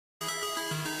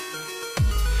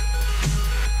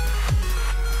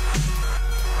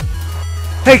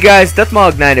Hey guys,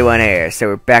 Deathmog91 here. So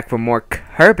we're back for more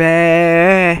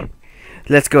Kirby.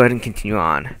 Let's go ahead and continue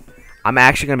on. I'm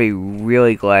actually going to be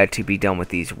really glad to be done with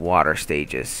these water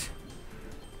stages.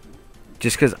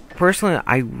 Just because, personally,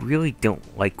 I really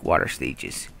don't like water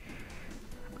stages.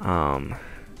 Go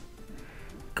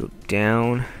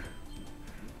down.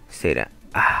 Stay down.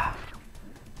 Ah.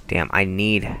 Damn, I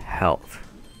need health.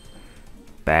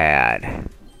 Bad.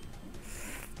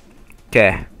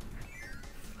 Okay.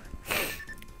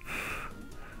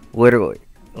 Literally,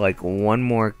 like one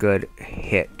more good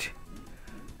hit,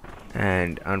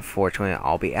 and unfortunately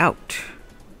I'll be out.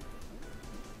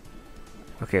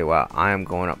 Okay, well, I am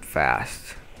going up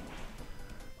fast.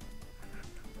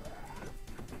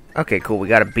 Okay, cool, we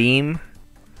got a beam.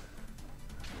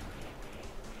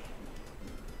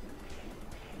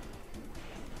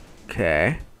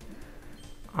 Okay,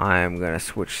 I'm gonna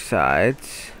switch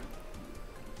sides.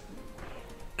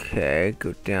 Okay,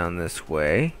 go down this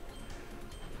way.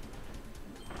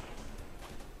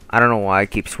 I don't know why I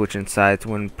keep switching sides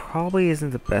when probably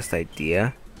isn't the best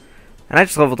idea. And I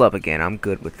just leveled up again. I'm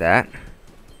good with that.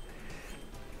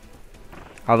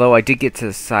 Although I did get to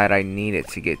the side I needed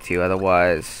to get to.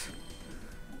 Otherwise...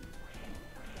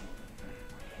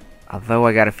 Although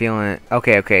I got a feeling...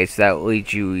 Okay, so that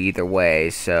leads you either way.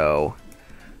 So...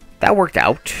 That worked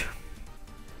out.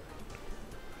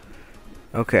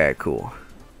 Okay, cool.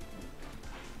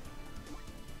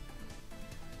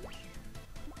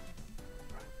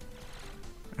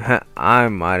 I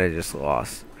might have just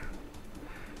lost.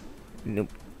 Nope.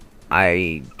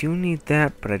 I do need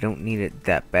that, but I don't need it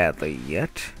that badly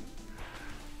yet.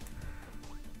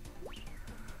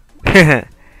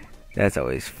 That's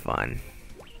always fun.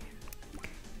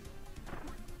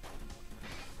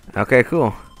 Okay,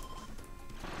 cool.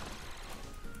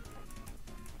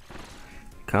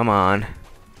 Come on.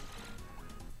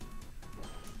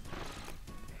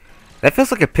 That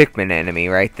feels like a Pikmin enemy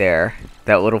right there.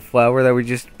 That little flower that we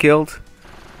just killed.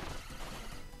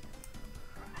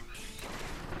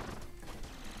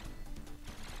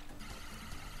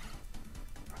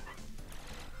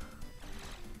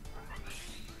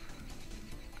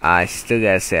 I still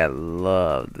gotta say I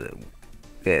love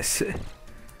this.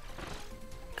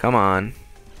 Come on.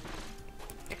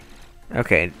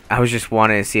 Okay, I was just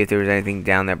wanting to see if there was anything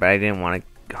down there, but I didn't want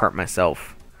to hurt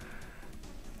myself.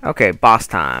 Okay, boss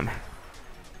time.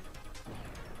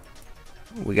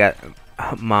 We got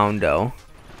Mondo.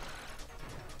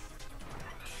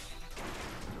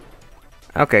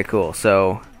 Okay, cool.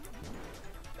 So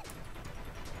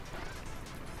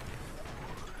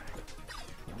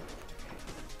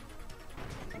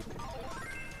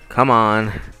come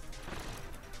on.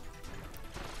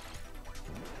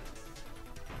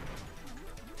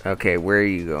 Okay, where are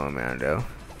you going, Mondo?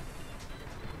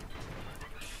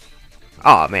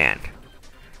 Oh man.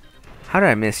 How did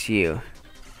I miss you?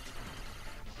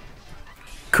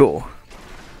 Cool.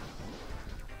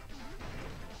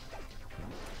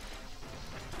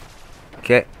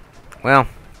 Okay. Well.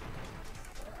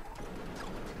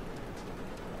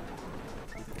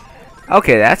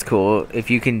 Okay, that's cool. If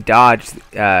you can dodge,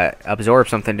 absorb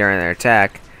something during their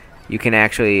attack, you can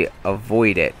actually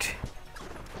avoid it.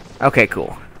 Okay,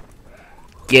 cool.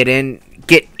 Get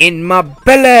in my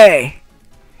belly!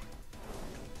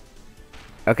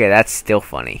 Okay, that's still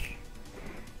funny.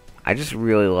 I just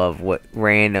really love what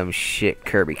random shit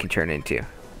Kirby can turn into.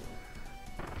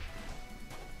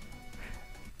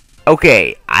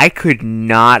 Okay, I could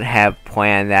not have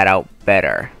planned that out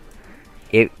better.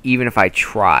 Even if I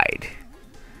tried.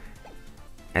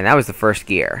 And that was the first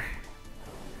gear.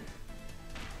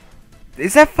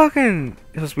 Is that fucking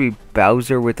supposed to be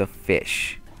Bowser with a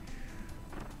fish?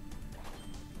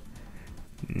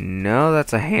 No,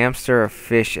 that's a hamster, a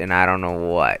fish, and I don't know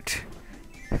what.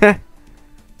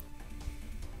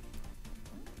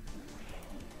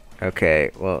 Okay,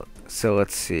 well, so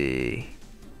let's see.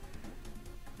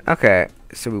 Okay,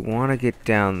 so we want to get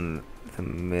down the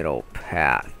middle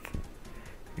path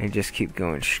and just keep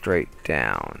going straight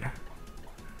down.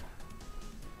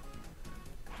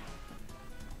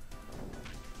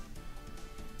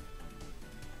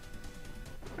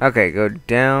 Okay, go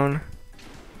down.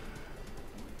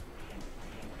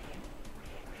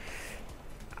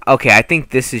 Okay, I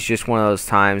think this is just one of those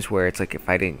times where it's like if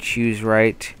I didn't choose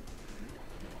right,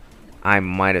 I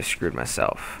might have screwed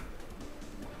myself.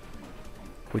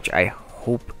 Which I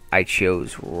hope I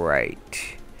chose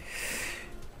right.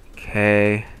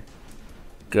 Okay.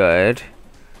 Good.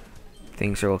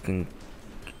 Things are looking...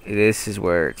 This is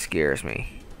where it scares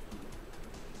me.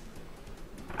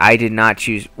 I did not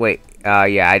choose... Wait.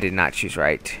 Yeah, I did not choose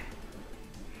right.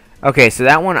 Okay, so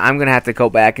that one I'm going to have to go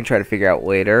back and try to figure out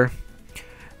later.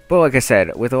 But like I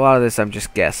said, with a lot of this, I'm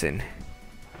just guessing.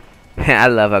 I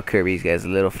love how Kirby's got his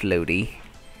little floaty.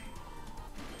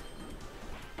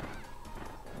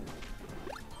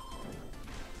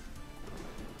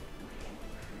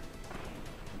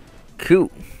 Cool.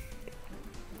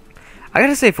 I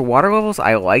gotta say, for water levels,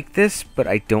 I like this, but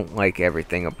I don't like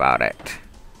everything about it.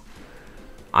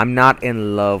 I'm not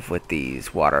in love with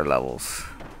these water levels.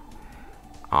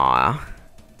 Ah,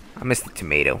 I missed the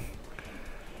tomato.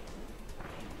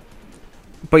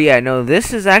 But yeah, no,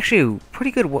 this is actually a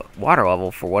pretty good water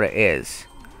level for what it is.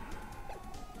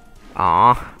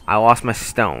 Ah, I lost my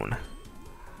stone.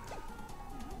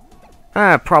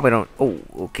 Probably don't... Oh,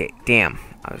 okay, damn.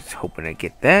 I was hoping to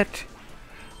get that.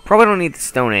 Probably don't need the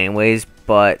stone anyways,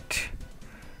 but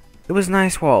it was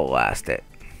nice while it lasted.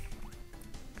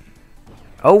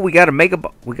 Oh, we got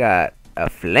we got a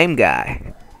flame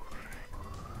guy.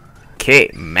 Okay,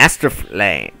 Master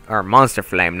Flame. Or Monster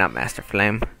Flame, not Master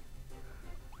Flame.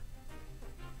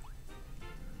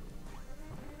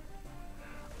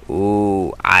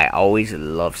 Ooh, I always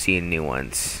love seeing new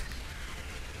ones.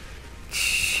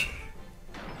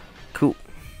 Cool.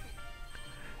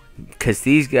 Because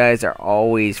these guys are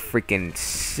always freaking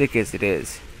sick as it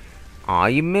is. Aw,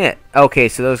 you missed. Okay,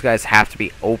 so those guys have to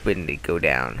be open to go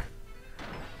down.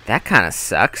 That kind of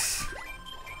sucks.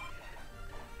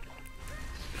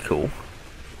 Cool.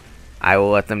 I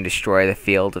will let them destroy the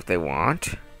field if they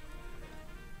want.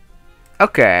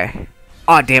 Okay.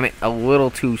 Aw, damn it. A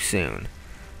little too soon.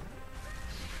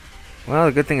 Well,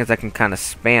 the good thing is I can kind of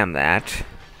spam that.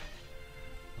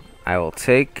 I will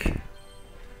take...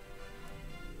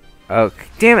 Oh,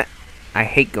 damn it! I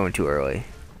hate going too early.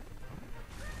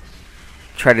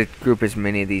 Try to group as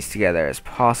many of these together as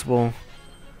possible.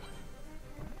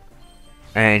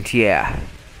 And yeah.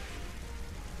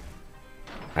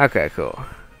 Okay, cool.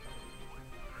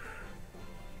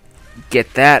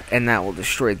 Get that, and that will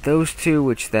destroy those two,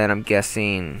 which then I'm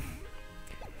guessing...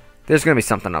 There's going to be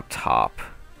something up top.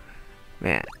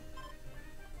 Man.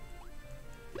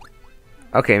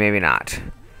 Okay, maybe not.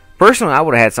 Personally, I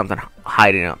would have had something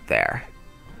hiding up there.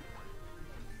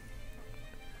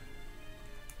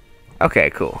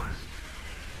 Okay, cool.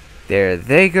 There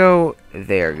they go.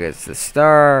 There goes the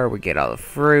star. We get all the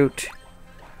fruit.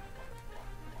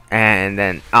 And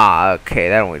then... Ah, okay,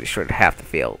 that only destroyed half the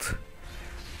field.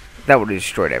 That would have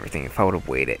destroyed everything if I would have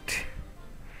waited.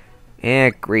 Yeah,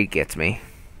 greed gets me.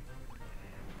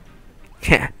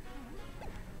 Yeah.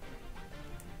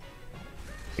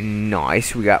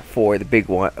 Nice. We got two of the big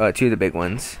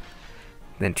ones,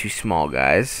 then two small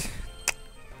guys.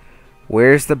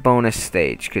 Where's the bonus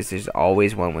stage? Because there's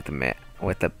always one with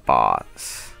the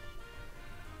boss.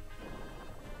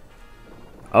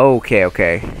 Okay,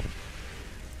 okay.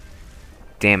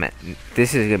 Damn it!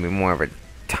 This is gonna be more of a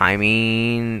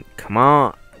timing. Come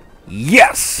on.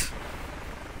 Yes.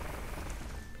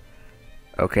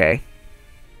 Okay.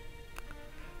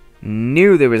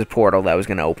 Knew there was a portal that was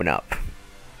gonna open up.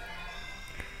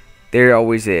 There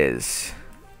always is.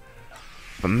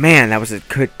 But man, that was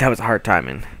a hard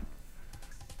timing.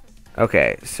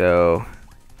 Okay, so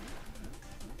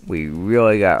we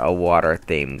really got a water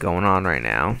theme going on right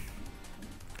now.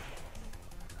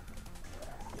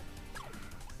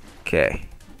 Okay.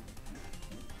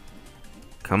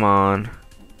 Come on.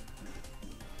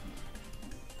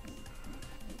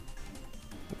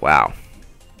 Wow.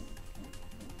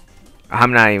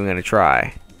 I'm not even gonna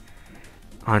try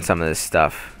on some of this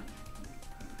stuff.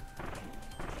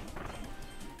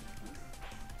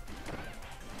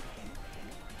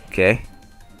 Okay.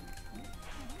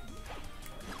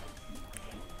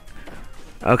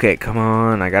 Okay, come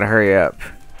on. I gotta hurry up.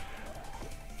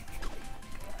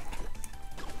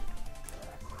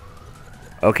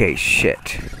 Okay,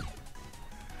 shit.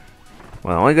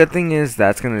 Well, the only good thing is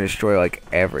that's gonna destroy, like,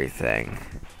 everything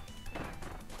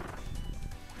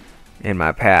in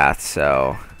my path,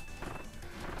 so...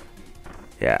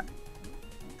 Yeah.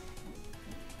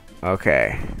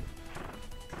 Okay.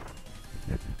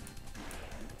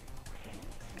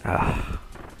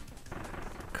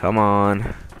 Come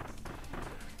on.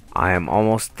 I am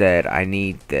almost dead. I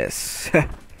need this.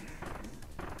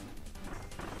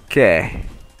 Okay.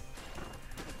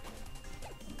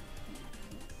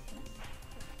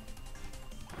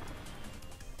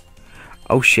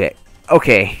 Oh shit.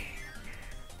 Okay.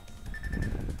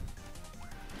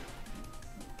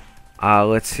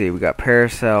 Let's see. We got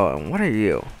Paracel, and what are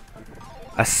you?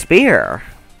 A spear.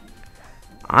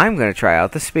 I'm gonna try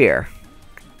out the spear.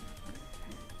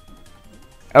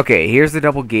 Okay, here's the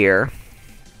double gear.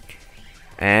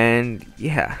 And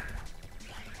yeah.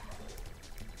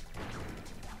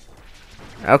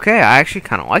 Okay, I actually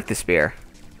kind of like the spear.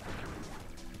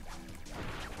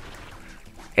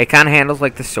 It kind of handles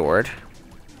like the sword.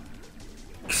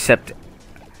 Except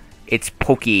it's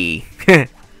pokey.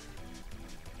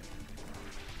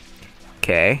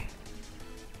 Okay.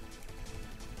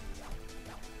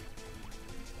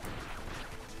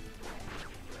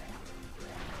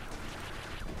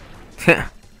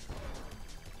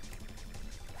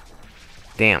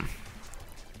 Damn.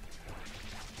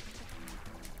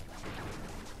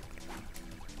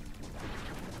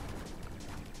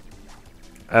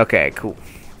 Okay, cool.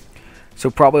 So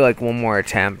probably like one more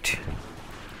attempt.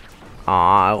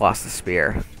 Aw, I lost the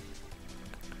spear.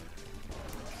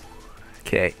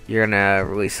 Okay, you're gonna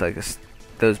release like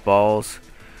those balls.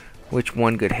 Which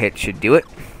one good hit should do it?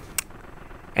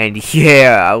 And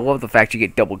yeah, I love the fact you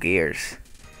get double gears.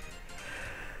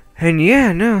 And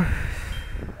yeah, no.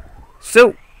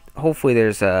 So, hopefully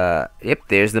there's yep,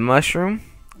 there's the mushroom.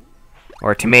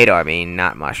 Or tomato, I mean,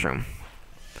 not mushroom.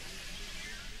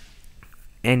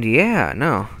 And yeah,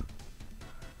 no.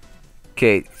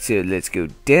 Okay, so let's go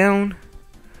down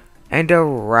and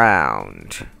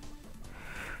around.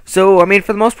 So, I mean,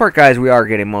 for the most part, guys, we are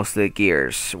getting most of the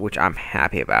gears, which I'm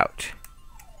happy about.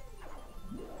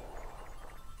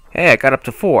 Hey, I got up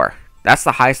to 4. That's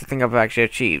the highest I think I've actually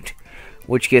achieved.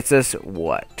 Which gets us,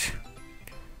 what?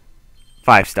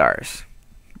 5 stars.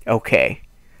 Okay.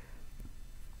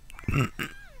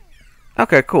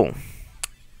 Okay, cool.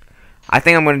 I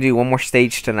think I'm going to do one more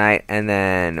stage tonight, and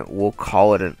then we'll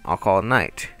call it I'll call it a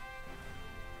night.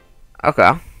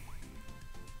 Okay.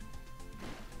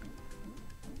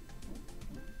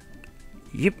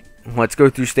 Yep. Let's go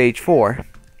through stage 4.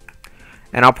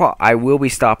 And I will be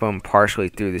stopping partially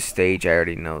through the stage. I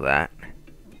already know that.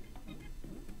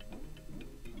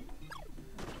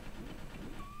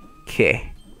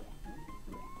 Okay.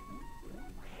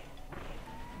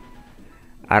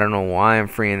 I don't know why I'm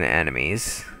freeing the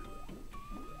enemies.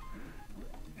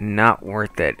 Not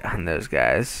worth it on those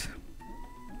guys.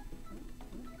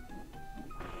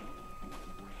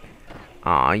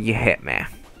 Aw, you hit me.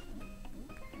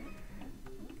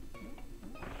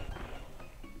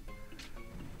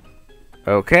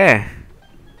 Okay.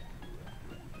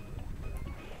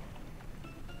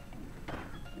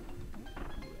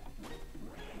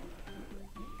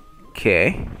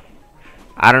 Okay.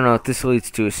 I don't know if this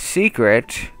leads to a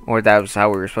secret, or that was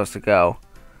how we were supposed to go.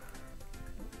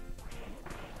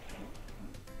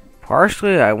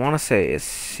 Partially, I want to say a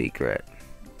secret.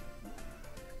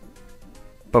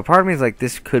 But part of me is like,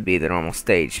 this could be the normal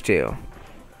stage, too.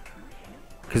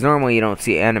 Because normally you don't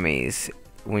see enemies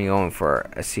when you're going for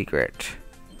a secret.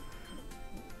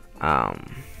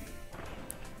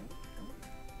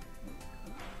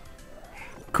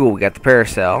 Cool, we got the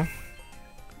parasol.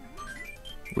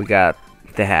 We got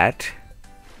the hat.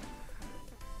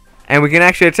 And we can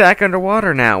actually attack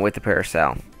underwater now with the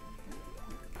parasol.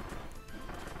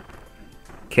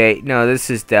 Okay, no, this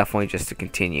is definitely just to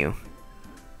continue.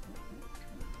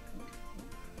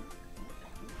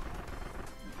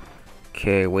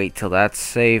 Okay, wait till that's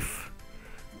safe.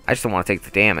 I just don't want to take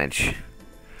the damage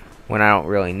when I don't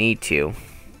really need to.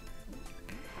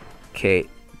 Okay,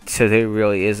 so there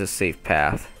really is a safe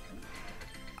path.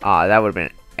 That would have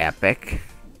been epic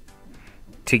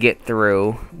to get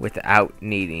through without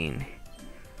needing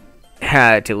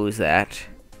to lose that.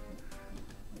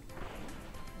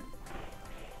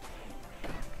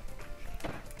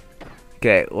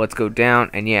 Okay, let's go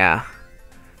down, and yeah.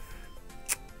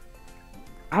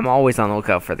 I'm always on the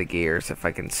lookout for the gears if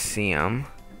I can see them.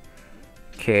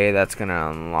 Okay, that's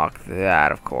gonna unlock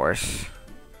that, of course.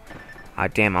 Ah,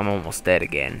 damn, I'm almost dead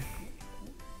again.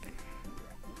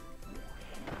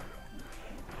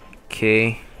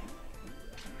 Okay.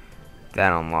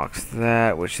 That unlocks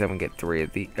that, which then we get 2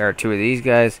 of these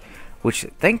guys. Which,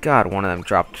 thank God, one of them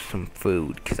dropped some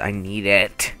food, because I need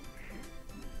it.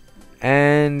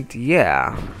 And,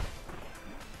 yeah.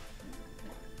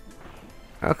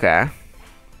 Okay.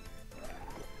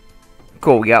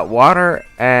 Cool, we got water.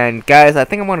 And, guys, I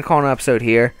think I'm going to call an episode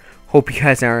here. Hope you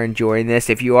guys are enjoying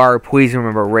this. If you are, please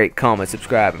remember, rate, comment,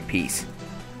 subscribe, and peace.